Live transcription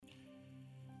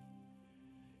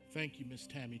Thank you, Miss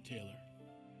Tammy Taylor.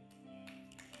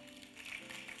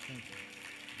 Thank you.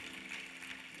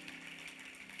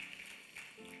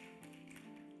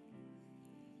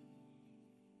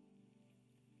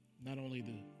 Not only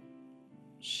the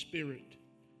spirit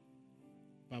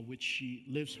by which she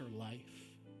lives her life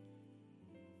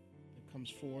that comes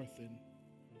forth in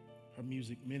her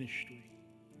music ministry,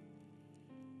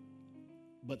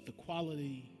 but the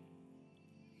quality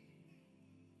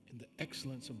and the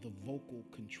excellence of the vocal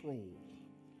control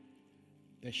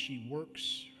that she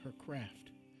works her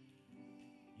craft.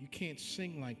 You can't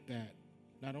sing like that,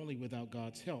 not only without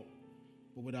God's help,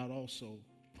 but without also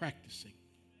practicing.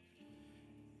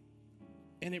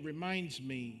 And it reminds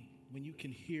me, when you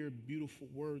can hear beautiful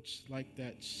words like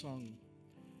that sung,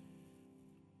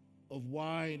 of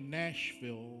why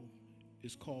Nashville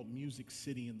is called Music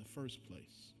City in the first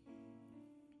place.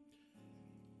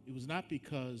 It was not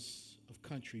because of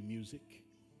country music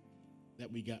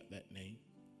that we got that name.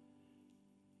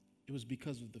 It was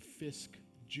because of the Fisk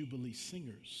Jubilee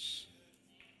Singers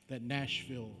that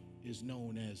Nashville is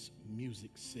known as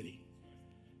Music City.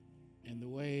 And the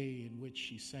way in which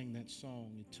she sang that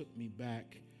song, it took me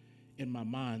back in my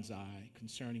mind's eye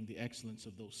concerning the excellence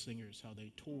of those singers, how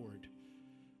they toured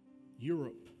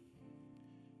Europe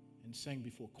and sang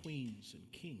before queens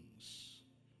and kings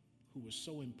who were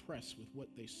so impressed with what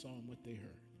they saw and what they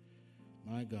heard.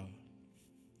 My God.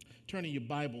 Turning your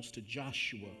Bibles to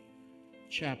Joshua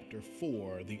chapter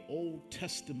 4, the Old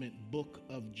Testament book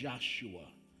of Joshua,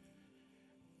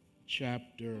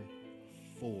 chapter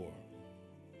 4.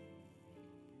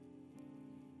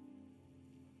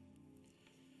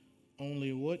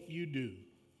 Only what you do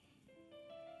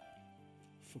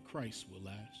for Christ will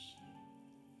last.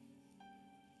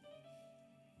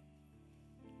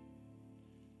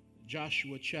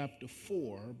 Joshua chapter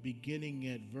 4, beginning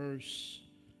at verse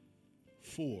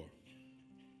 4.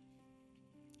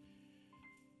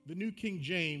 The New King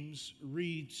James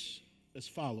reads as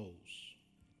follows.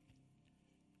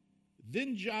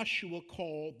 Then Joshua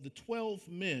called the 12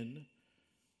 men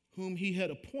whom he had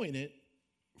appointed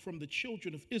from the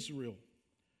children of Israel,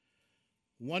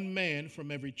 one man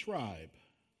from every tribe.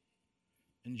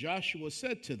 And Joshua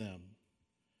said to them,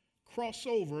 cross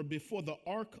over before the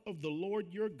ark of the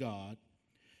Lord your God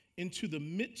into the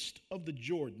midst of the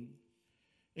Jordan,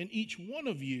 and each one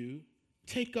of you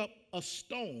take up a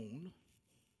stone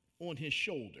on his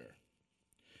shoulder,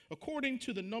 according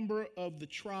to the number of the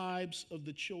tribes of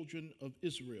the children of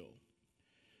Israel,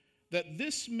 that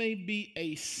this may be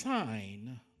a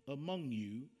sign among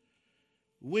you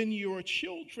when your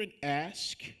children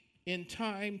ask in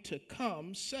time to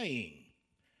come, saying,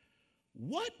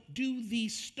 what do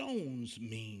these stones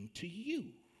mean to you?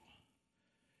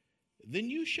 Then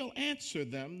you shall answer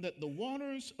them that the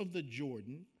waters of the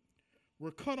Jordan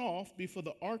were cut off before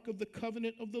the ark of the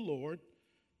covenant of the Lord.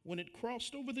 When it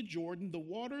crossed over the Jordan, the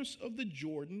waters of the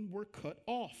Jordan were cut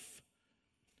off.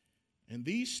 And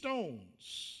these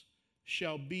stones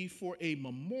shall be for a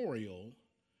memorial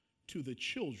to the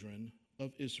children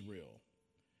of Israel.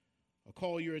 I'll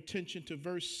call your attention to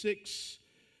verse 6,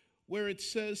 where it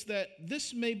says that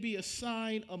this may be a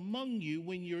sign among you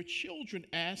when your children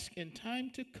ask in time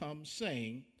to come,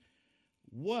 saying,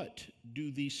 what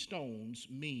do these stones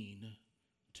mean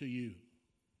to you?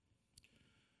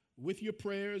 With your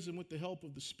prayers and with the help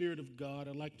of the Spirit of God,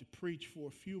 I'd like to preach for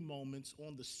a few moments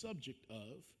on the subject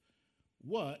of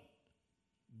what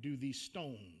do these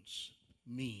stones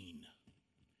mean?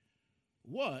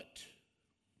 What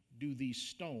do these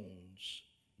stones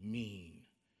mean?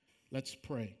 Let's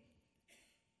pray.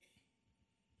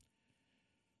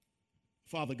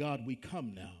 Father God, we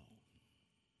come now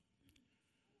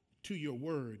to your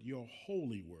word, your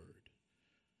holy word,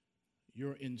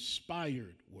 your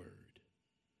inspired word,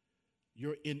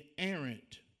 your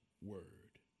inerrant word,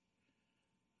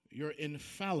 your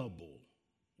infallible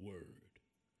word,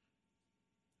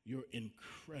 your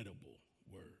incredible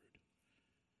word.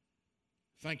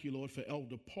 Thank you, Lord, for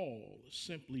Elder Paul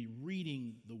simply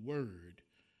reading the word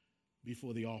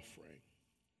before the offering,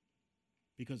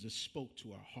 because it spoke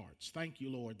to our hearts. Thank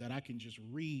you, Lord, that I can just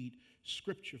read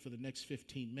scripture for the next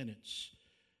 15 minutes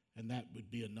and that would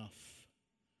be enough.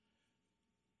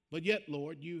 But yet,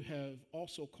 Lord, you have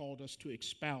also called us to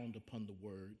expound upon the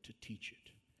word, to teach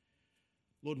it.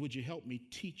 Lord, would you help me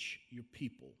teach your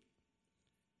people?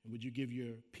 And would you give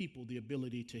your people the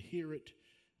ability to hear it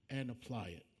and apply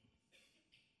it?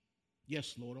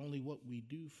 Yes, Lord, only what we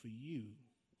do for you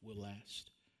will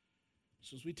last.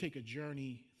 So as we take a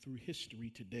journey through history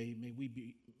today, may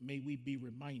we be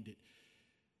reminded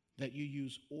that you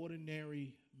use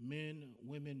ordinary men,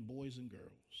 women, boys, and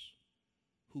girls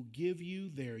who give you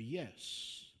their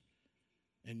yes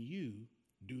and you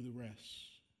do the rest.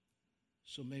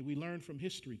 So may we learn from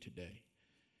history today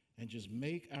and just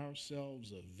make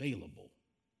ourselves available.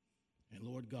 And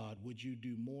Lord God, would you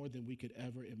do more than we could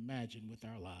ever imagine with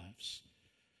our lives?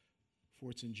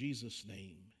 For it's in Jesus'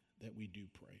 name that we do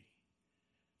pray.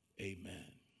 Amen.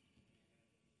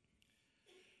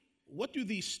 What do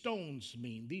these stones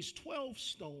mean? These 12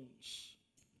 stones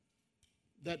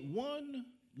that one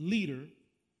leader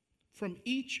from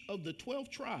each of the 12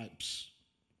 tribes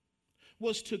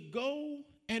was to go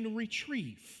and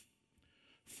retrieve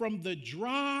from the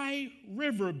dry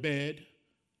riverbed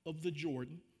of the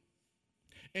Jordan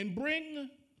and bring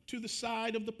to the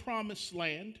side of the promised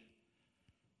land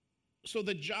so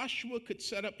that Joshua could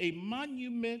set up a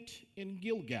monument in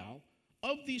Gilgal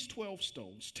of these 12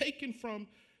 stones taken from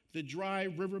the dry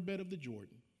riverbed of the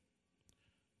Jordan,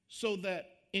 so that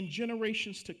in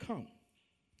generations to come,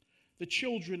 the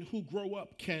children who grow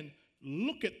up can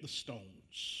look at the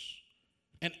stones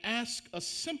and ask a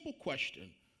simple question: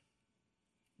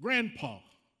 Grandpa,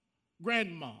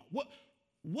 Grandma,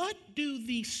 what do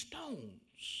these stones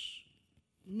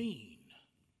mean?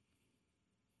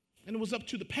 And it was up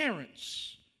to the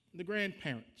parents and the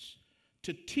grandparents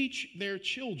to teach their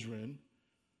children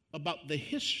about the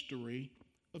history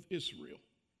of Israel.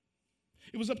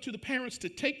 It was up to the parents to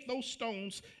take those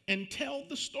stones and tell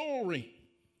the story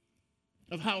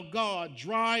of how God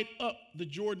dried up the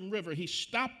Jordan River. He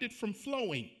stopped it from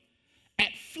flowing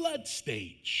at flood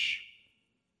stage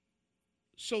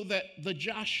so that the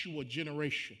Joshua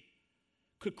generation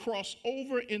could cross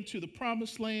over into the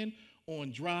promised land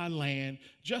on dry land,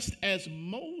 just as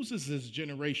Moses'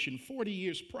 generation 40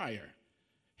 years prior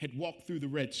had walked through the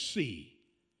Red Sea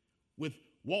with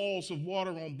walls of water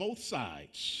on both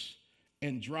sides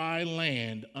and dry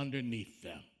land underneath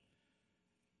them.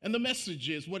 And the message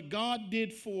is, what God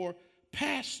did for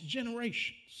past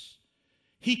generations,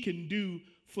 he can do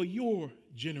for your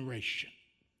generation.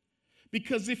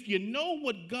 Because if you know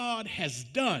what God has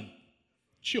done,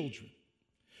 children,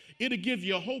 it'll give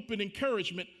you hope and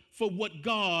encouragement for what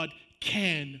God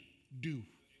can do.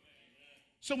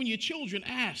 So when your children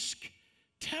ask,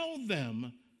 tell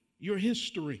them your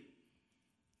history.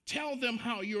 Tell them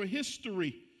how your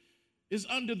history is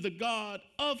under the God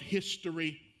of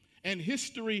history, and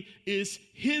history is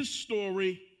his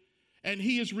story, and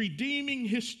he is redeeming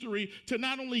history to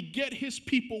not only get his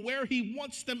people where he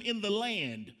wants them in the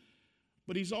land,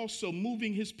 but he's also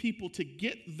moving his people to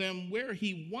get them where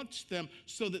he wants them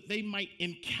so that they might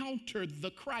encounter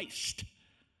the Christ,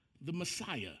 the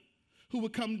Messiah, who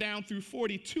would come down through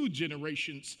 42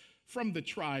 generations from the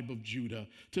tribe of Judah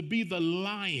to be the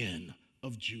Lion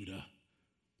of Judah,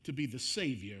 to be the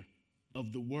Savior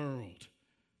of the world.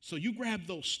 So you grab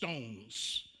those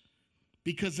stones,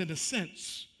 because in a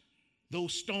sense,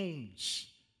 those stones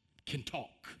can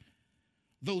talk.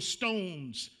 Those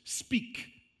stones speak.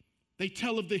 They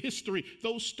tell of the history.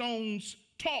 Those stones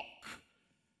talk.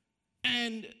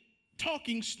 And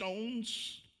talking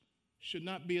stones should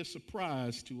not be a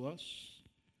surprise to us,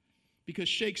 because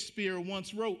Shakespeare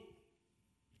once wrote,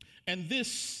 "And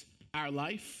this, our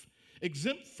life,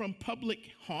 exempt from public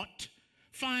haunt,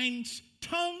 finds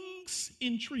tongues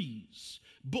in trees,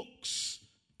 books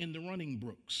in the running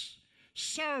brooks,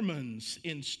 sermons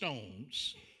in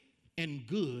stones, and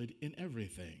good in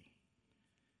everything."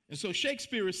 And so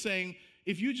Shakespeare is saying,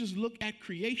 if you just look at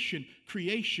creation,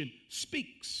 creation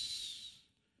speaks.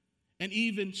 And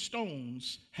even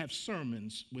stones have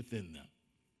sermons within them.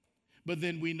 But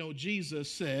then we know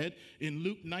Jesus said in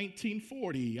Luke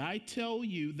 19:40, "I tell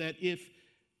you that if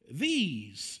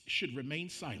these should remain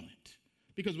silent,"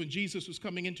 because when Jesus was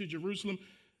coming into Jerusalem,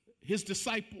 his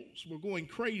disciples were going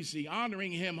crazy,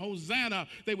 honoring him. Hosanna.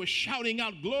 They were shouting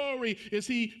out, "Glory is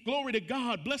he, glory to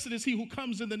God. Blessed is he who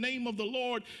comes in the name of the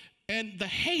Lord." And the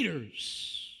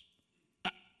haters,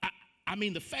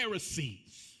 the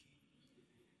Pharisees,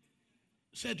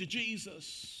 said to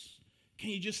Jesus,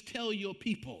 "Can you just tell your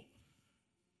people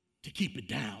to keep it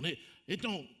down?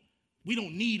 We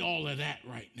don't need all of that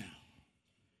right now."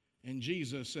 And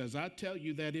Jesus says, "I tell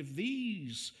you that if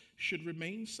these should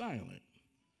remain silent,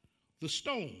 the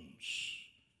stones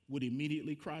would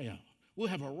immediately cry out." We'll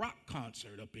have a rock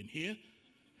concert up in here,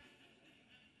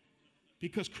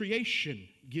 because creation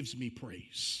gives me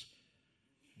praise.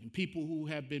 And people who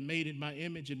have been made in my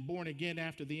image and born again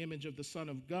after the image of the Son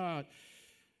of God,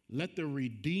 let the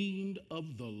redeemed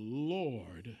of the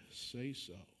Lord say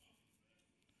so.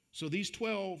 So these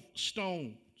 12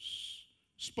 stones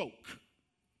spoke.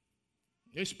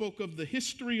 They spoke of the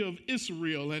history of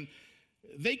Israel, and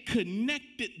they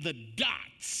connected the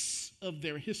dots of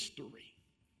their history.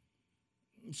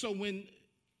 So when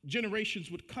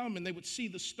generations would come and they would see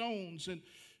the stones, and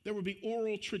there would be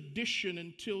oral tradition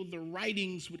until the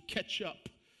writings would catch up.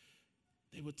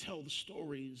 They would tell the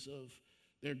stories of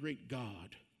their great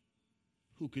God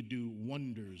who could do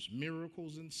wonders,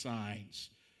 miracles, and signs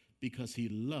because he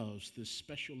loves this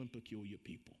special and peculiar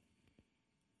people.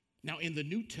 Now, in the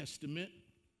New Testament,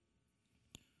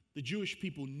 the Jewish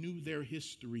people knew their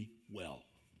history well.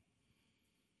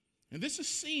 And this is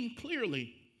seen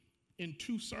clearly in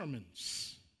two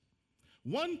sermons.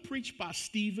 One preached by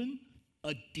Stephen,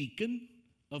 a deacon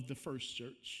of the first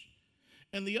church,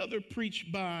 and the other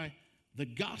preached by the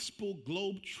gospel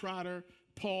globetrotter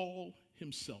Paul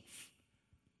himself.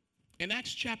 In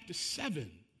Acts chapter 7,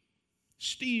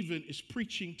 Stephen is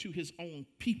preaching to his own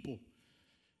people.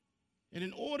 And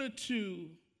in order to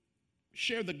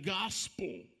share the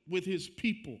gospel with his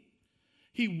people,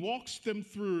 he walks them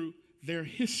through their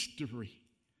history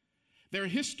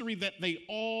that they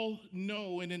all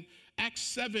know. And in Acts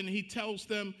 7, he tells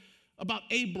them about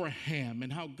Abraham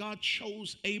and how God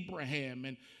chose Abraham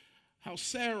and how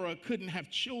Sarah couldn't have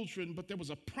children, but there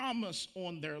was a promise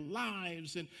on their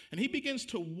lives. And he begins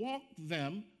to walk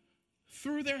them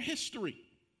through their history.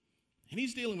 And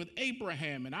he's dealing with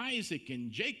Abraham and Isaac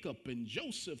and Jacob and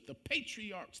Joseph, the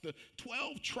patriarchs, the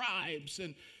 12 tribes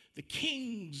and the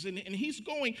kings. And he's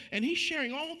going and he's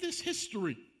sharing all this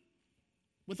history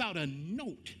without a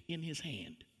note in his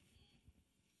hand,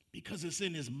 because it's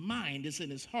in his mind, it's in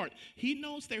his heart. He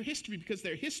knows their history because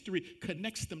their history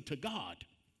connects them to God.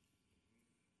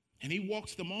 And he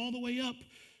walks them all the way up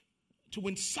to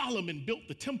when Solomon built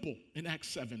the temple in Acts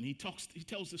 7. He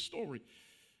tells this story.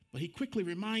 But he quickly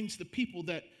reminds the people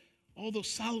that although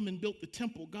Solomon built the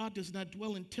temple, God does not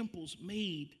dwell in temples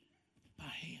made by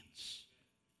hands.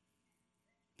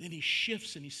 Then he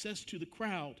shifts and he says to the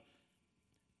crowd,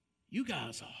 you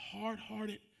guys are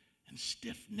hard-hearted and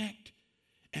stiff-necked,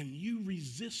 and you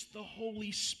resist the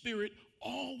Holy Spirit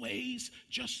always,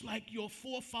 just like your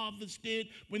forefathers did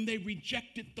when they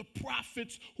rejected the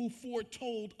prophets who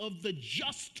foretold of the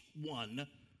just one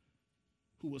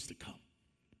who was to come.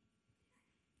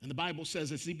 And the Bible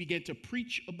says as he began to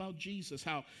preach about Jesus,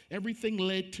 how everything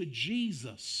led to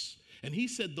Jesus. And he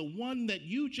said, the one that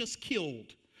you just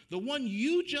killed, the one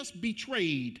you just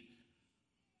betrayed,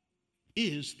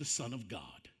 is the Son of God.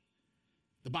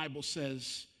 The Bible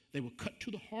says they were cut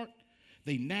to the heart.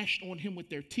 They gnashed on him with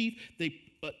their teeth. They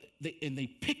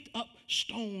picked up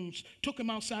stones, took him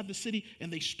outside the city,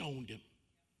 and they stoned him.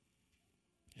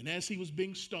 And as he was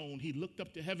being stoned, he looked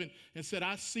up to heaven and said,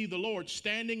 I see the Lord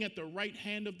standing at the right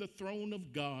hand of the throne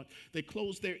of God. They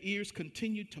closed their ears,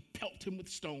 continued to pelt him with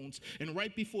stones. And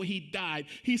right before he died,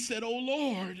 he said, oh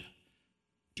Lord,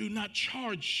 do not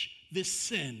charge this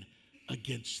sin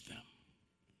against them.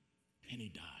 And he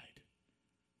died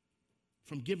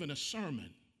from giving a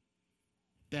sermon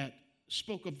that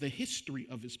spoke of the history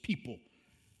of his people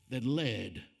that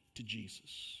led to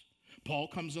Jesus. Paul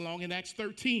comes along in Acts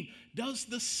 13, does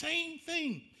the same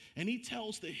thing, and he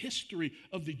tells the history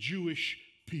of the Jewish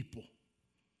people.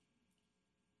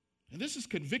 And this is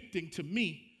convicting to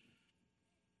me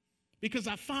because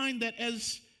I find that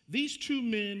as these two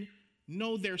men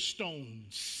know their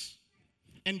stones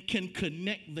and can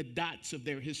connect the dots of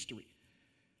their history,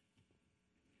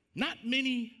 not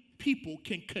many people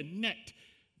can connect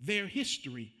their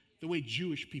history the way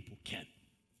Jewish people can.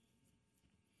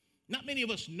 Not many of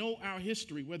us know our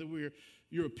history, whether we're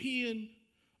European,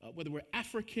 whether we're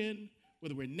African,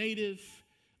 whether we're native,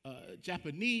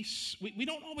 Japanese. We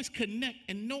don't always connect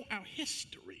and know our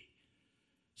history.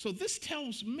 So this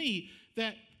tells me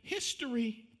that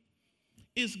history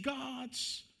is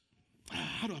God's,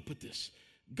 how do I put this?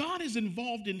 God is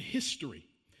involved in history.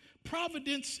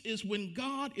 Providence is when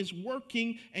God is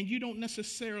working and you don't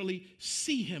necessarily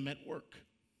see him at work.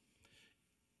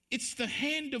 It's the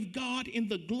hand of God in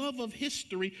the glove of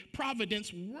history,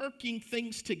 providence, working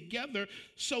things together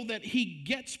so that he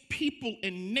gets people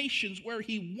and nations where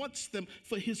he wants them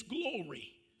for his glory.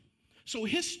 So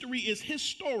history is his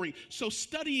story. So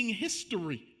studying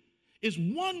history is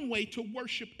one way to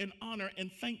worship and honor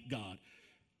and thank God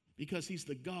because he's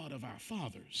the God of our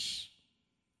fathers.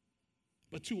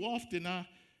 But too often I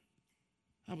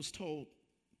was told,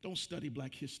 don't study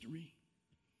black history.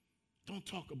 Don't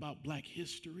talk about black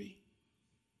history.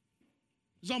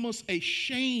 There's almost a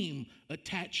shame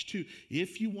attached to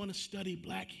if you want to study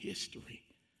black history.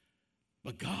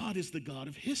 But God is the God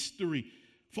of history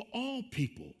for all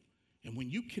people. And when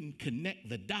you can connect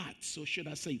the dots, or should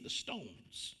I say the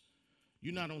stones,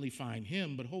 you not only find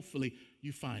him, but hopefully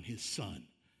you find his son,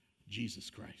 Jesus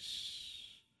Christ.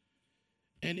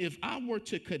 And if I were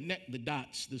to connect the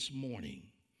dots this morning,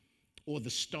 or the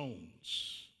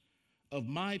stones, of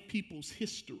my people's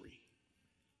history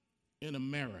in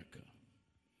America.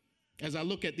 As I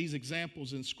look at these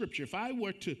examples in Scripture, if I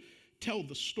were to tell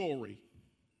the story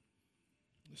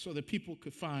so that people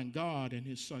could find God and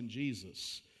his son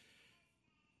Jesus,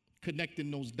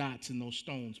 connecting those dots and those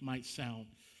stones might sound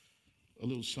a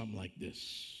little something like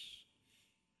this.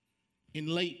 In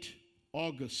late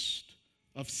August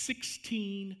of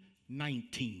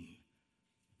 1619,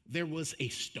 there was a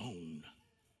stone.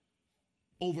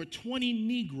 Over 20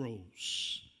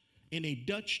 Negroes in a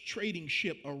Dutch trading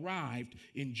ship arrived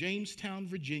in Jamestown,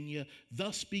 Virginia,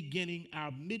 thus beginning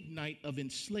our midnight of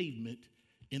enslavement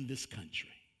in this country.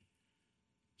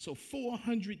 So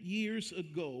 400 years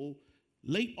ago,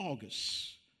 late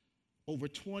August, over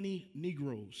 20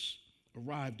 Negroes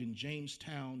arrived in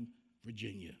Jamestown,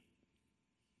 Virginia.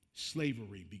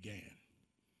 Slavery began.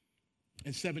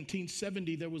 In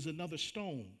 1770, there was another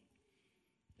stone.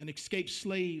 An escaped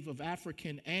slave of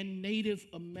African and Native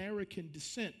American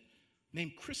descent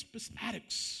named Crispus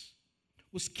Attucks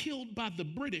was killed by the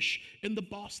British in the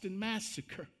Boston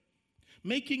Massacre,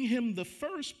 making him the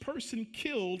first person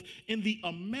killed in the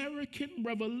American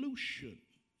Revolution.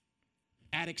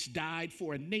 Attucks died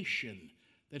for a nation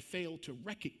that failed to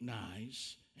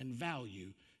recognize and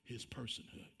value his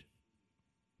personhood.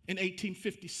 In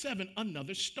 1857,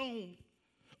 another stone.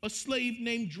 A slave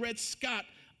named Dred Scott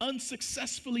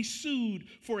unsuccessfully sued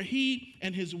for he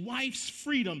and his wife's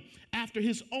freedom after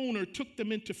his owner took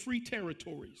them into free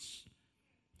territories.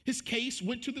 His case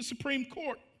went to the Supreme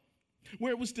Court,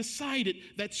 where it was decided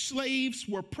that slaves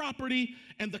were property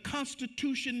and the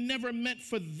Constitution never meant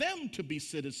for them to be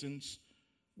citizens,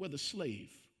 whether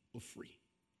slave or free.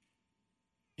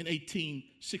 In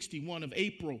 1861 of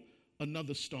April,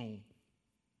 another stone.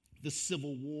 The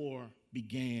Civil War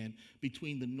began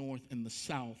between the North and the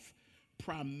South,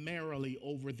 primarily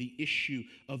over the issue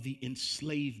of the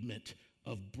enslavement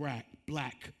of black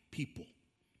people.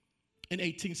 In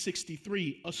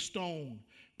 1863, a stone.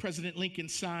 President Lincoln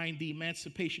signed the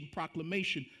Emancipation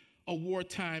Proclamation, a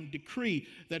wartime decree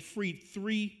that freed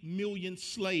 3 million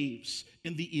slaves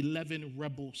in the 11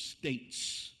 rebel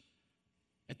states.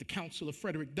 At the Council of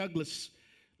Frederick Douglass,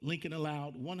 Lincoln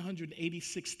allowed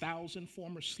 186,000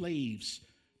 former slaves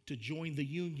to join the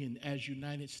Union as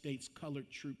United States colored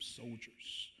troop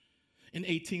soldiers. In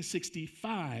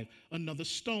 1865, another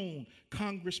stone.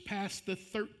 Congress passed the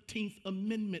 13th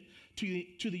Amendment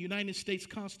to the United States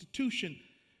Constitution,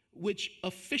 which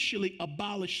officially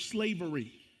abolished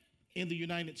slavery in the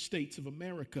United States of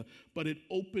America, but it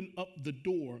opened up the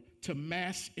door to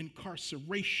mass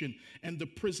incarceration and the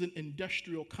prison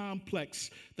industrial complex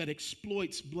that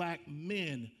exploits black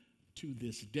men to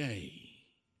this day.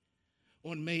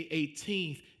 On May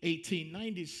 18th,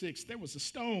 1896, there was a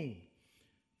stone.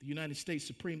 The United States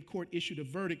Supreme Court issued a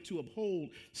verdict to uphold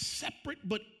separate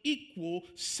but equal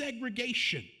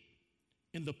segregation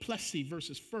in the Plessy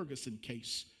versus Ferguson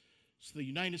case. So the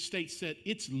United States said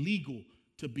it's legal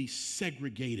to be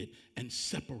segregated and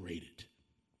separated.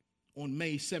 On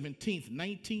May 17th,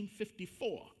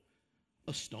 1954,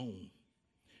 a stone.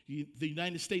 The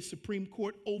United States Supreme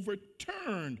Court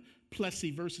overturned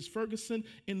Plessy versus Ferguson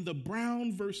in the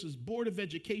Brown versus Board of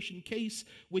Education case,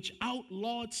 which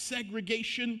outlawed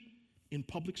segregation in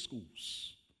public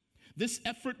schools. This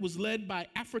effort was led by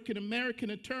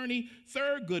African-American attorney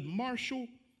Thurgood Marshall,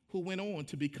 who went on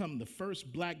to become the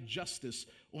first black justice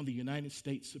on the United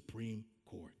States Supreme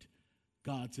Court.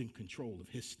 God's in control of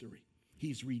history.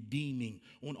 He's redeeming.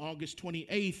 On August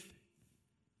 28th,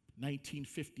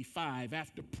 1955,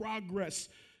 after progress,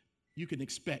 you can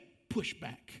expect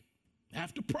pushback.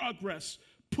 After progress,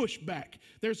 pushback.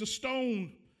 There's a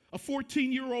stone. A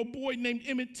 14-year-old boy named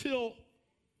Emmett Till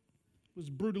was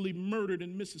brutally murdered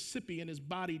in Mississippi and his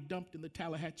body dumped in the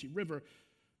Tallahatchie River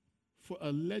for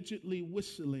allegedly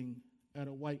whistling at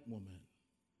a white woman.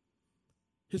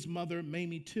 His mother,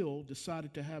 Mamie Till,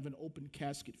 decided to have an open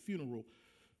casket funeral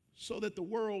so that the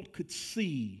world could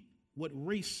see what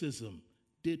racism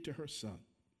did to her son.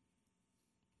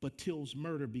 But Till's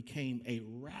murder became a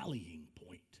rallying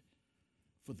point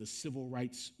for the civil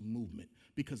rights movement,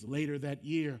 because later that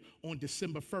year, on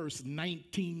December 1st,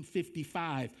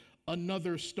 1955,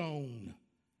 another stone.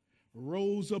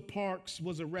 Rosa Parks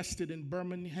was arrested in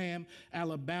Birmingham,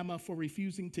 Alabama, for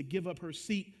refusing to give up her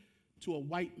seat to a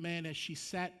white man as she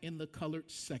sat in the colored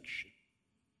section.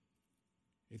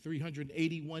 A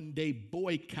 381-day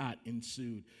boycott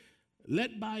ensued,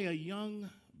 led by a young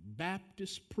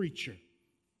Baptist preacher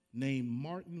named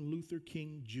Martin Luther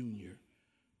King Jr.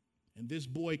 And this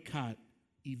boycott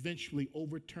eventually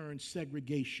overturned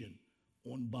segregation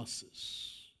on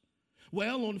buses.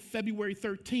 Well, on February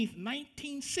 13th,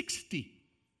 1960,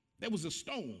 there was a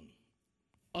stone,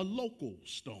 a local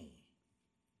stone,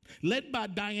 led by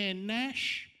Diane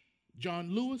Nash,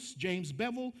 John Lewis, James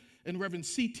Bevel, and Reverend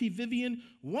C.T. Vivian.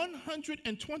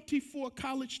 124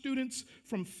 college students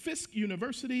from Fisk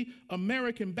University,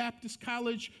 American Baptist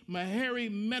College,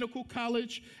 Meharry Medical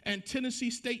College, and Tennessee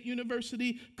State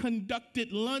University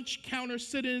conducted lunch counter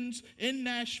sit-ins in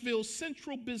Nashville's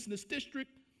Central Business District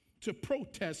to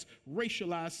protest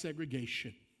racialized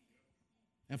segregation.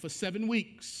 And for 7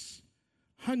 weeks,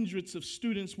 hundreds of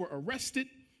students were arrested,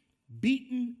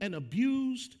 beaten, and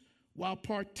abused while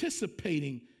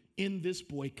participating in this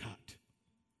boycott.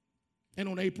 And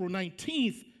on April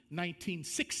 19th,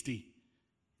 1960,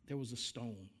 there was a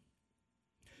stone.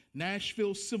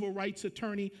 Nashville civil rights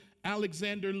attorney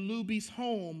Alexander Luby's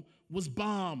home was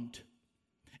bombed,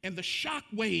 and the shock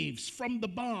waves from the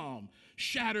bomb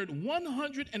shattered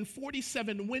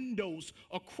 147 windows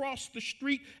across the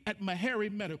street at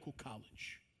Meharry Medical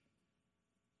College.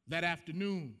 That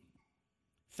afternoon,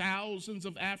 thousands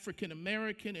of African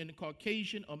American and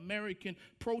Caucasian American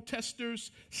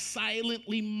protesters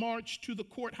silently marched to the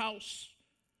courthouse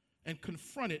and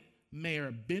confronted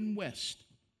Mayor Ben West,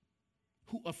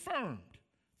 who affirmed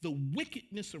the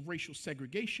wickedness of racial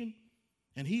segregation,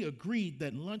 and he agreed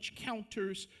that lunch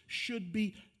counters should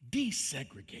be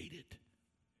desegregated.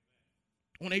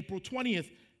 On April 20th,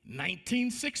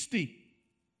 1960,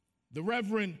 the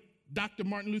Reverend Dr.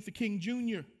 Martin Luther King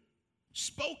Jr.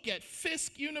 spoke at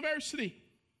Fisk University,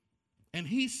 and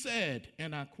he said,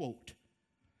 and I quote,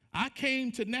 "I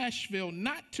came to Nashville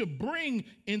not to bring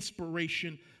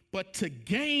inspiration, but to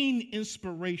gain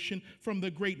inspiration from the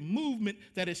great movement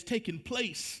that has taken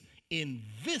place in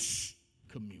this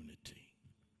community."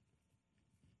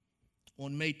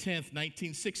 On May 10th,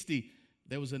 1960,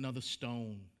 there was another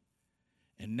stone,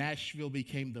 and Nashville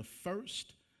became the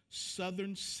first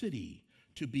southern city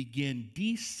to begin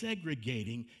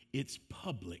desegregating its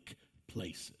public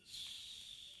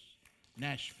places.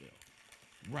 Nashville,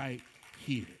 right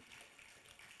here.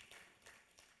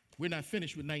 We're not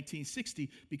finished with 1960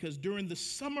 because during the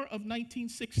summer of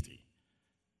 1960,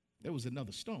 there was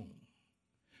another stone.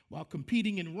 While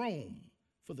competing in Rome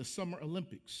for the Summer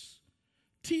Olympics,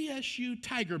 TSU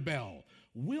Tiger Belle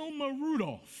Wilma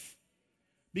Rudolph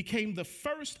became the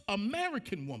first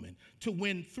American woman to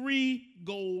win 3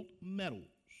 gold medals.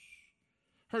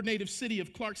 Her native city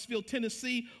of Clarksville,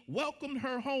 Tennessee, welcomed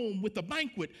her home with a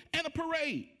banquet and a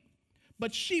parade.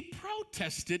 But she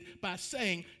protested by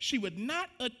saying she would not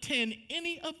attend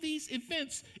any of these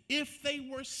events if they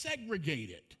were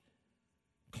segregated.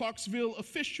 Clarksville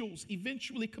officials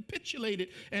eventually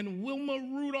capitulated, and Wilma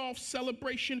Rudolph's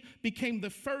celebration became the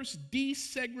first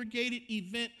desegregated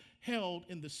event held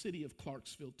in the city of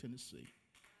Clarksville, Tennessee.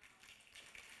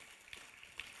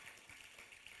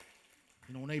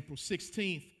 And on April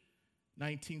 16th,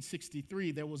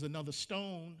 1963, there was another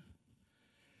stone.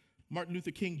 Martin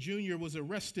Luther King Jr. was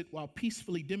arrested while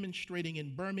peacefully demonstrating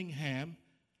in Birmingham,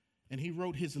 and he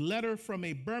wrote his letter from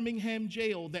a Birmingham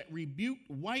jail that rebuked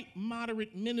white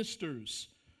moderate ministers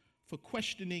for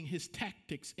questioning his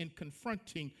tactics in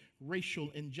confronting racial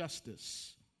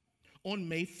injustice. On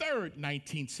May 3rd,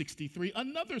 1963,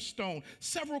 another stone.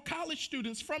 Several college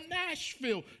students from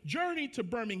Nashville journeyed to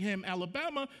Birmingham,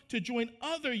 Alabama to join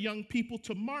other young people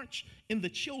to march in the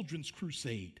Children's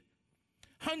Crusade.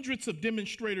 Hundreds of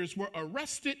demonstrators were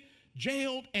arrested,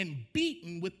 jailed, and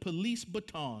beaten with police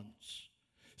batons.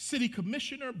 City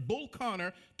Commissioner Bull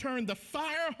Connor turned the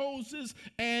fire hoses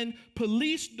and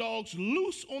police dogs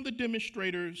loose on the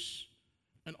demonstrators,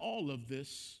 and all of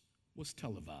this was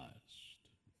televised.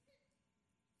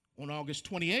 On August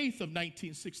 28th of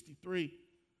 1963,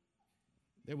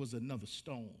 there was another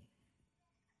stone.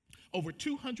 Over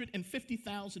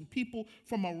 250,000 people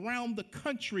from around the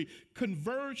country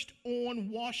converged on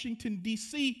Washington,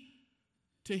 D.C.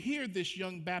 to hear this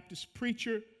young Baptist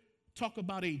preacher talk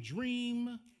about a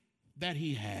dream that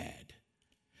he had.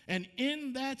 And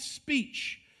in that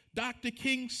speech, Dr.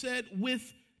 King said,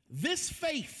 "With this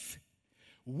faith,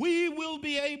 we will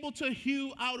be able to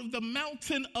hew out of the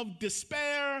mountain of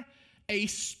despair a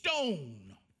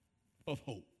stone of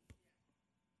hope."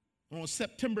 On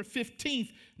September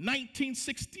 15th,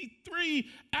 1963,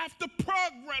 after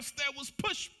progress, there was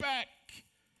pushback,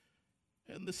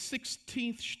 and the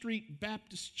 16th Street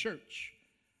Baptist Church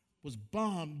was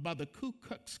bombed by the Ku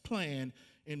Klux Klan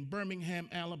in Birmingham,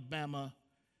 Alabama,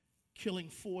 killing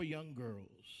 4 young girls: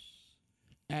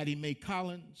 Addie Mae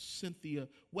Collins, Cynthia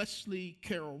Wesley,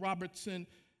 Carol Robertson,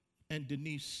 and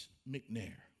Denise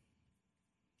McNair.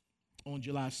 On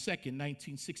July 2nd,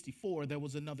 1964, there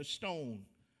was another stone.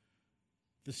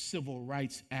 The Civil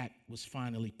Rights Act was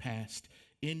finally passed.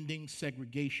 ending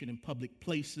segregation in public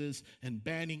places, and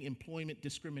banning employment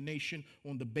discrimination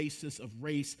on the basis of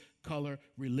race, color,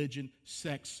 religion,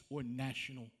 sex, or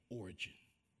national origin.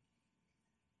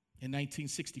 In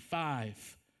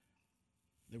 1965,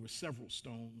 there were several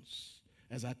stones,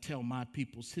 as I tell my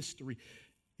people's history.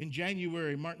 In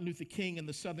January, Martin Luther King and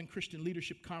the Southern Christian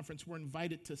Leadership Conference were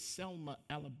invited to Selma,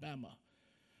 Alabama,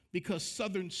 because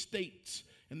Southern states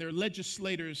and their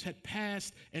legislators had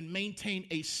passed and maintained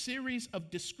a series of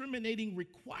discriminating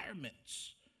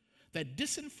requirements that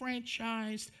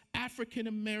disenfranchised African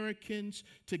Americans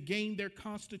to gain their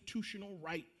constitutional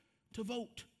right to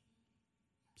vote.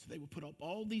 So they would put up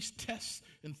all these tests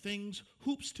and things,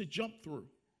 hoops to jump through,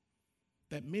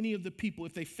 that many of the people,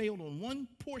 if they failed on one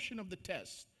portion of the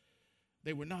test,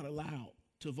 they were not allowed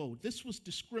to vote. This was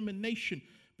discrimination,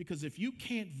 because if you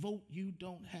can't vote, you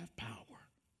don't have power.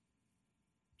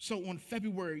 So on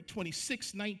February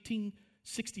 26,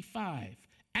 1965,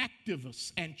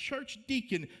 activist and church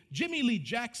deacon Jimmy Lee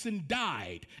Jackson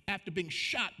died after being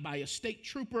shot by a state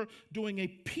trooper during a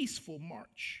peaceful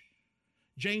march.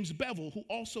 James Bevel, who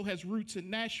also has roots in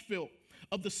Nashville,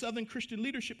 of the Southern Christian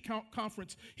Leadership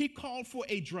Conference, he called for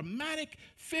a dramatic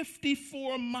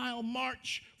 54-mile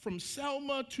march from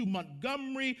Selma to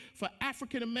Montgomery for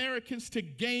African Americans to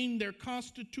gain their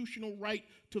constitutional right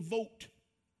to vote.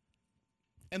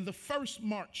 And the first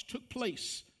march took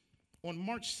place on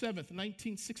March 7th,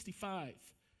 1965,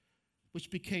 which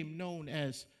became known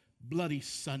as Bloody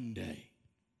Sunday.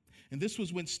 And this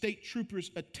was when state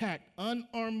troopers attacked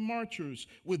unarmed marchers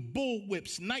with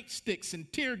bullwhips, nightsticks, and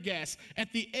tear gas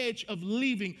at the edge of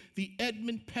leaving the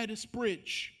Edmund Pettus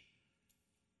Bridge.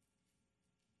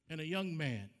 And a young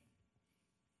man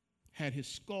had his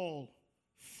skull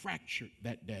fractured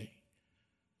that day.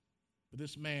 But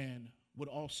this man would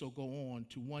also go on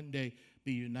to one day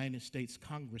be a United States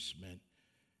congressman.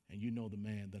 And you know the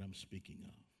man that I'm speaking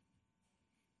of.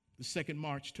 The second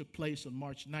march took place on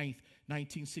March 9th,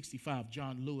 1965.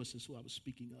 John Lewis is who I was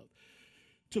speaking of.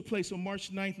 Took place on March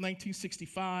 9th,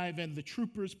 1965, and the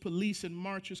troopers, police, and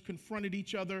marchers confronted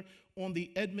each other on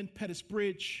the Edmund Pettus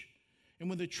Bridge. And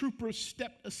when the troopers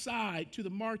stepped aside to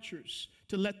the marchers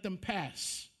to let them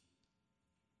pass,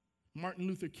 Martin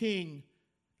Luther King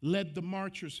led the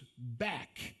marchers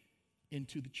back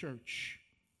into the church.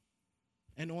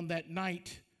 And on that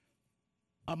night,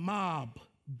 a mob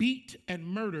beat and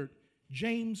murdered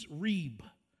James Reeb,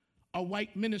 a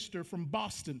white minister from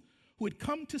Boston who had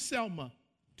come to Selma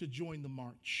to join the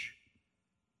march.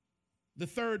 The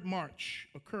third march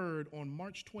occurred on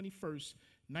March 21st,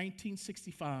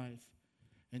 1965,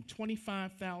 and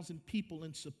 25,000 people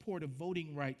in support of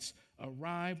voting rights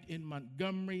arrived in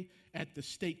Montgomery at the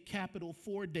state capitol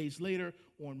 4 days later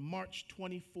on March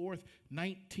 24th,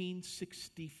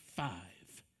 1965.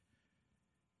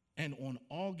 And on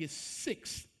August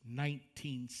 6th,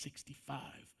 1965,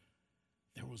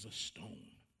 there was a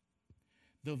stone.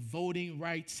 The Voting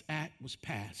Rights Act was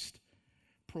passed,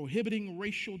 prohibiting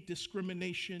racial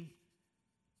discrimination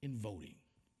in voting.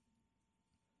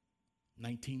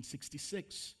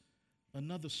 1966,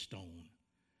 another stone.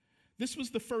 This was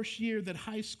the first year that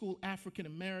high school African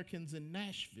Americans in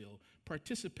Nashville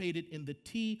participated in the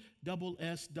TSSAA.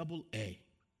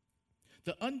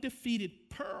 The undefeated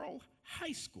Pearl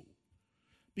High School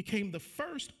became the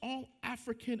first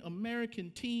all-African American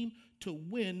team to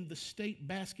win the state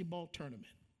basketball tournament.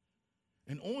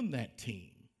 And on that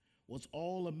team was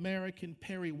All-American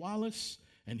Perry Wallace,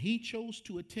 and he chose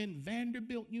to attend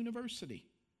Vanderbilt University,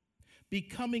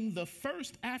 becoming the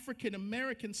first African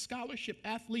American scholarship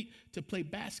athlete to play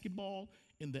basketball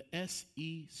in the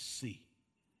SEC.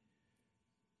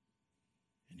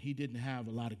 And he didn't have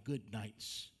a lot of good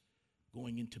nights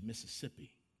going into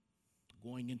Mississippi,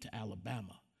 going into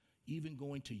Alabama, even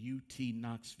going to UT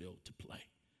Knoxville to play.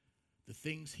 The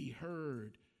things he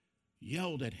heard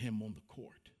yelled at him on the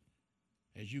court,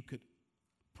 as you could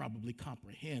probably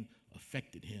comprehend,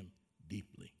 affected him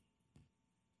deeply.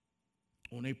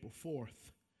 On April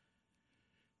 4th,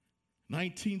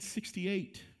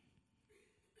 1968,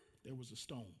 there was a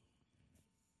stone.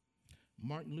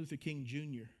 Martin Luther King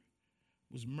Jr.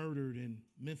 was murdered in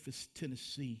Memphis,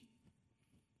 Tennessee.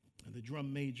 And the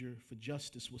drum major for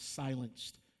justice was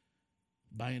silenced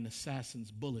by an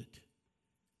assassin's bullet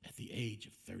at the age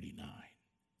of 39.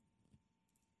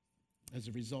 As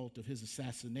a result of his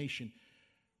assassination,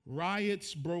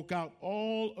 riots broke out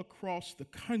all across the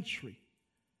country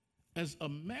as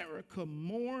America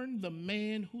mourned the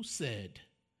man who said,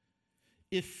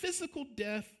 "If physical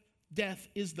death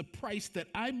is the price that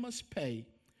I must pay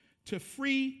to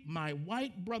free my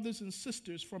white brothers and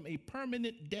sisters from a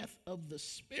permanent death of the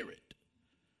spirit,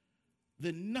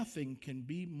 then nothing can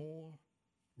be more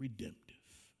redemptive.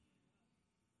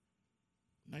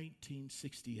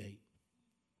 1968,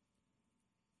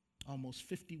 almost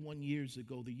 51 years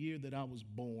ago, the year that I was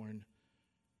born,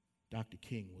 Dr.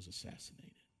 King was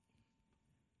assassinated.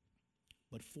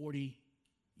 But 40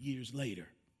 years later,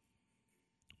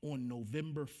 on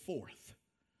November 4th,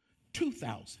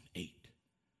 2008,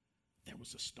 there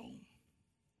was a stone.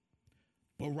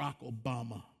 Barack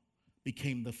Obama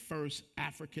became the first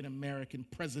African American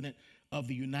president of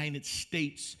the United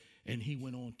States, and he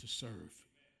went on to serve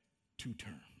 2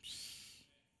 terms.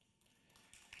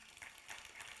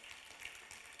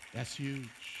 That's huge.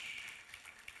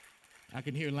 I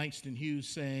can hear Langston Hughes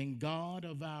saying, God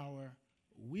of our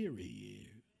weary years,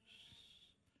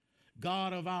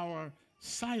 God of our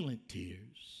silent tears,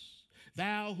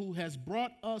 thou who has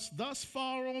brought us thus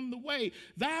far on the way,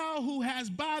 thou who has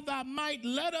by thy might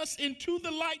led us into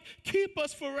the light, keep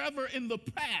us forever in the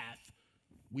path,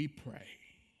 we pray.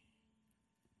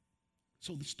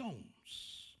 So the stones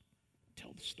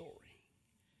tell the story.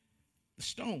 The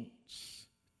stones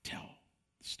tell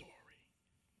the story.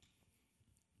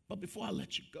 But before I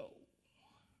let you go,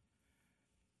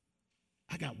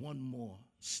 I got one more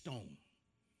stone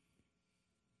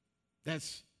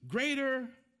that's greater,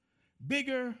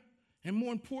 bigger, and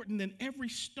more important than every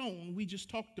stone we just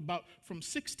talked about from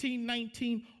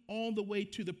 1619 all the way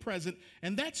to the present.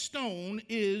 And that stone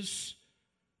is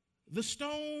the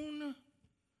stone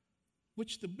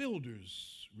which the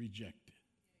builders rejected,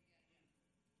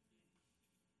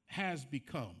 has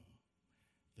become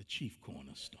the chief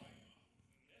cornerstone.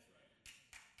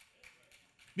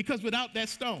 Because without that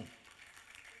stone,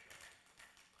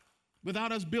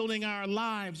 without us building our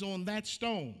lives on that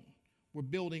stone, we're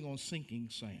building on sinking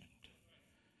sand.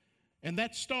 And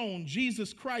that stone,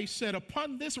 Jesus Christ said,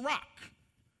 upon this rock,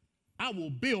 I will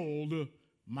build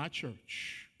my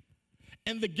church.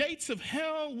 And the gates of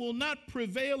hell will not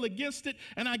prevail against it.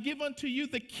 And I give unto you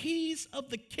the keys of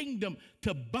the kingdom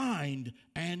to bind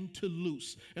and to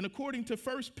loose. And according to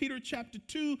 1 Peter chapter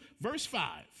 2, verse 5,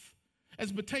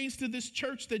 as pertains to this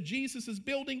church that Jesus is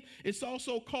building, it's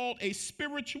also called a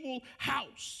spiritual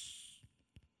house.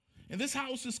 And this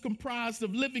house is comprised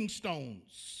of living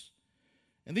stones.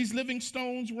 And these living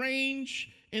stones range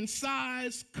in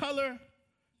size, color,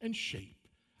 and shape.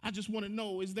 I just want to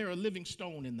know, is there a living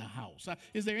stone in the house?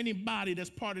 Is there anybody that's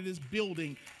part of this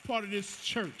building, part of this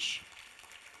church?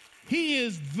 He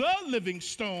is the living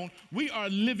stone. We are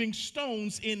living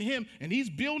stones in him. And he's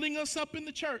building us up in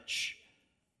the church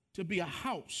to be a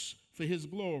house for his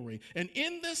glory. And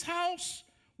in this house,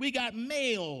 we got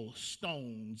male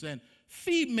stones and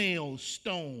female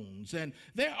stones, and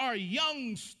there are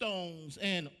young stones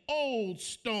and old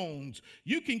stones.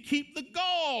 You can keep the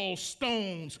gall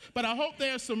stones, but I hope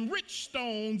there are some rich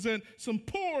stones and some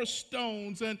poor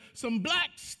stones and some black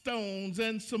stones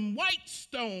and some white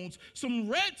stones, some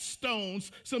red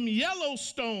stones, some yellow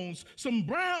stones, some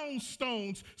brown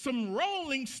stones, some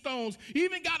rolling stones.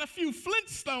 Even got a few flint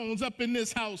stones up in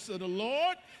this house of the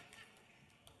Lord.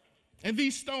 And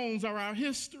these stones are our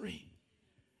history.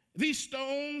 These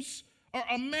stones are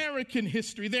American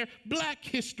history. They're black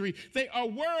history. They are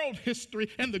world history.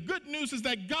 And the good news is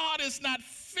that God is not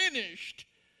finished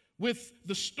with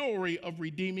the story of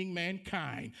redeeming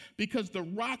mankind, because the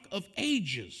Rock of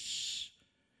Ages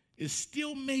is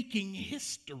still making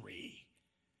history,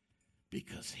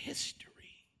 because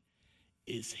history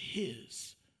is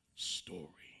his story.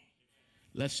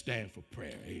 Let's stand for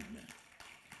prayer. Amen.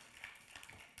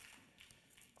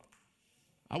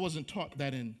 I wasn't taught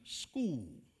that in school.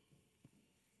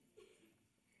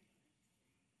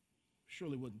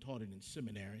 Surely wasn't taught it in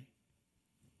seminary.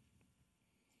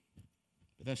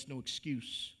 But that's no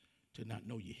excuse to not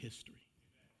know your history.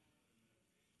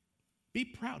 Be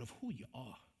proud of who you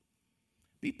are.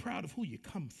 Be proud of who you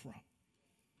come from.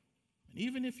 And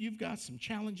even if you've got some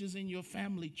challenges in your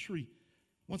family tree,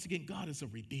 once again, God is a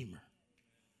redeemer.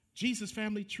 Jesus'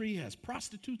 family tree has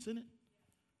prostitutes in it,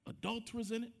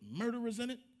 adulterers in it, murderers in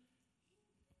it.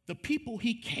 The people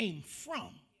he came from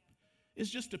is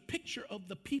just a picture of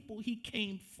the people he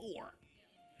came for.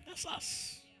 That's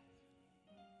us.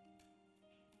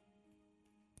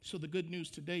 So the good news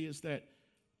today is that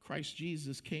Christ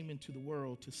Jesus came into the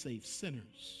world to save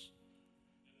sinners,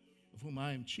 of whom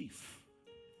I am chief.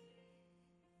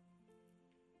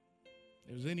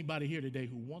 If there's anybody here today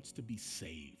who wants to be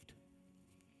saved,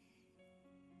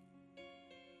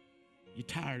 you're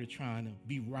tired of trying to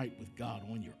be right with God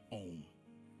on your own.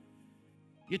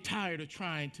 You're tired of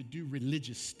trying to do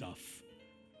religious stuff.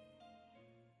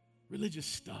 Religious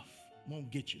stuff won't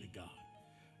get you to God.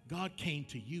 God came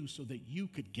to you so that you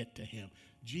could get to him.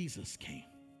 Jesus came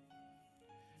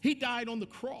He died on the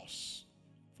cross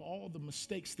for all the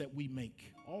mistakes that we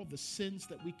make, all the sins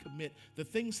that we commit, the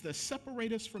things that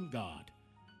separate us from God.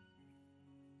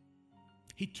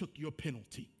 He took your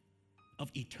penalty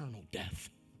of eternal death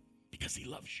because he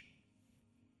loves you.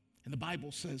 And the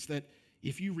Bible says that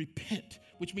if you repent,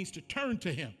 which means to turn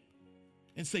to him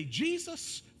and say,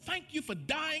 Jesus, thank you for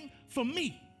dying for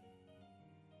me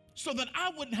so that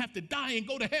I wouldn't have to die and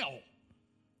go to hell.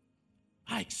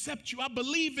 I accept you. I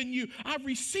believe in you. I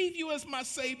receive you as my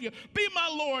Savior. Be my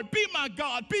Lord. Be my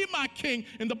God. Be my King.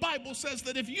 And the Bible says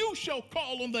that if you shall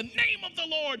call on the name of the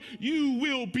Lord, you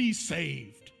will be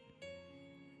saved.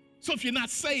 So if you're not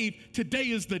saved, today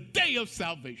is the day of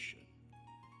salvation.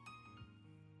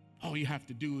 All you have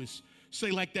to do is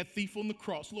say like that thief on the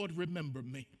cross, Lord, remember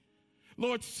me.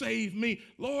 Lord, save me.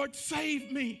 Lord,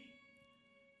 save me.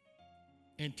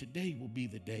 And today will be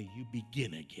the day you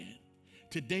begin again.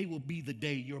 Today will be the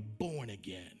day you're born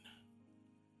again.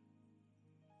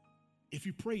 If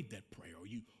you prayed that prayer or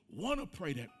you want to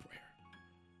pray that prayer,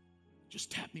 just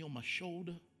tap me on my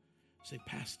shoulder. Say,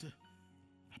 Pastor,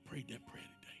 I prayed that prayer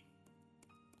today.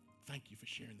 Thank you for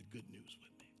sharing the good news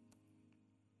with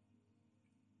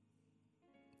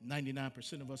me.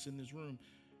 99% of us in this room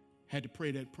had to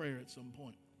pray that prayer at some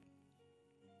point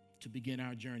to begin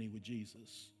our journey with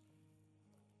Jesus.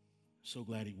 So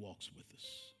glad he walks with us.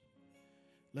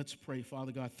 Let's pray.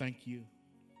 Father God, thank you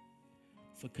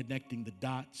for connecting the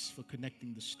dots, for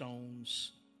connecting the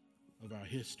stones of our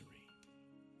history.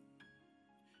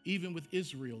 Even with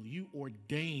Israel, you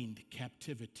ordained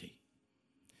captivity.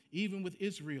 Even with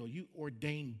Israel, you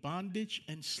ordained bondage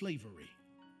and slavery.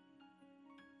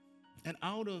 And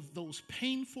out of those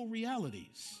painful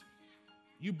realities,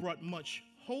 you brought much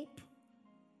hope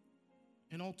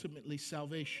and ultimately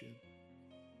salvation.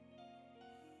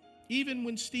 Even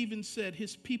when Stephen said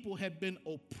his people had been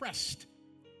oppressed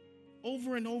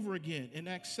over and over again in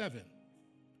Acts 7,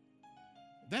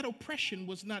 that oppression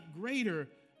was not greater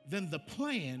than the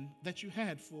plan that you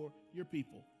had for your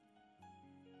people.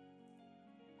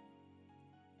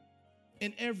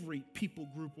 In every people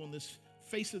group on this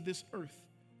face of this earth,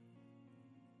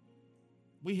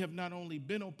 we have not only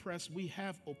been oppressed, we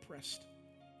have oppressed.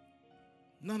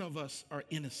 None of us are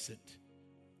innocent.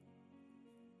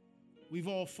 We've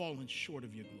all fallen short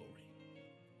of your glory.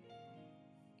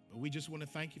 But we just want to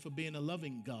thank you for being a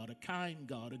loving God, a kind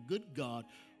God, a good God,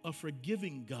 a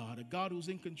forgiving God, a God who's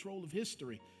in control of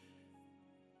history.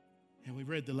 And we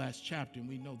read the last chapter and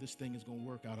we know this thing is going to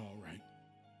work out all right.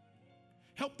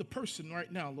 Help the person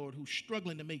right now, Lord, who's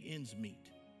struggling to make ends meet.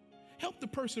 Help the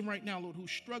person right now, Lord, who's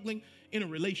struggling in a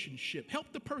relationship.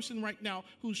 Help the person right now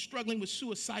who's struggling with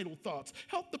suicidal thoughts.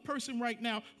 Help the person right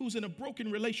now who's in a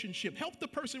broken relationship. Help the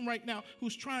person right now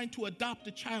who's trying to adopt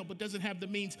a child but doesn't have the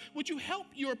means. Would you help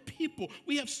your people?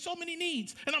 We have so many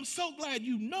needs, and I'm so glad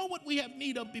you know what we have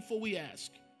need of before we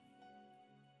ask.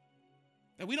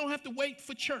 And we don't have to wait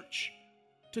for church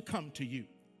to come to you.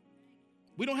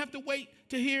 We don't have to wait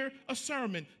to hear a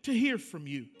sermon to hear from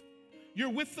you.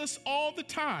 You're with us all the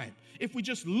time. If we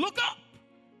just look up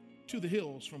to the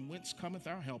hills from whence cometh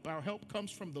our help. Our help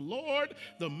comes from the Lord,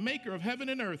 the maker of heaven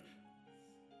and earth.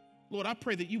 Lord, I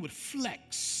pray that you would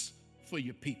flex for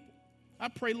your people. I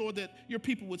pray, Lord, that your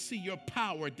people would see your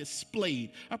power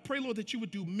displayed. I pray, Lord, that you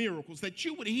would do miracles, that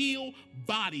you would heal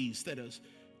bodies that are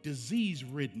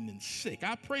disease-ridden and sick.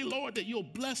 I pray, Lord, that you'll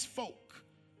bless folk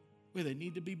where they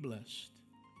need to be blessed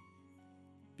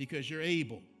because you're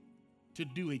able to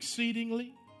do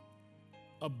exceedingly,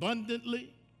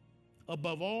 abundantly,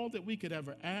 above all that we could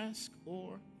ever ask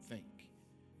or think.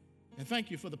 And thank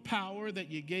you for the power that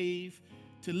you gave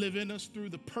to live in us through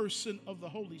the person of the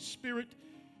Holy Spirit.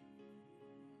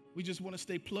 We just want to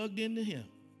stay plugged into him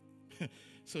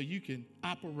so you can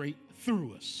operate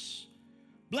through us.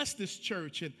 Bless this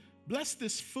church and bless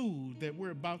this food that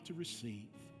we're about to receive.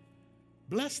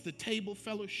 Bless the table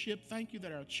fellowship. Thank you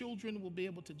that our children will be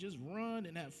able to just run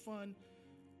and have fun.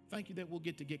 Thank you that we'll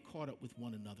get to get caught up with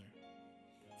one another.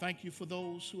 Thank you for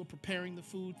those who are preparing the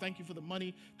food. Thank you for the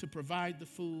money to provide the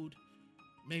food.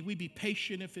 May we be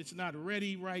patient if it's not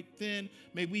ready right then.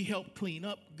 May we help clean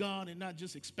up, God, and not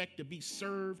just expect to be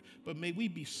served, but may we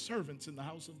be servants in the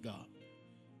house of God.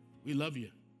 We love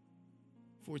you.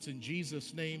 For it's in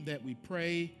Jesus' name that we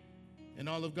pray, and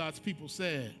all of God's people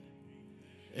said,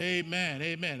 amen,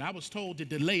 amen. I was told to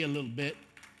delay a little bit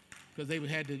because they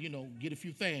had to, get a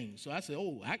few things. So I said,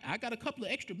 I got a couple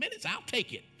of extra minutes. I'll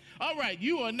take it. All right,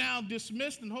 you are now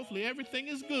dismissed, and hopefully everything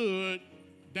is good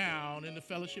down in the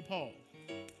fellowship hall.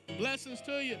 Blessings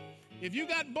to you. If you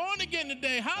got born again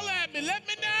today, holler at me. Let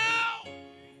me know.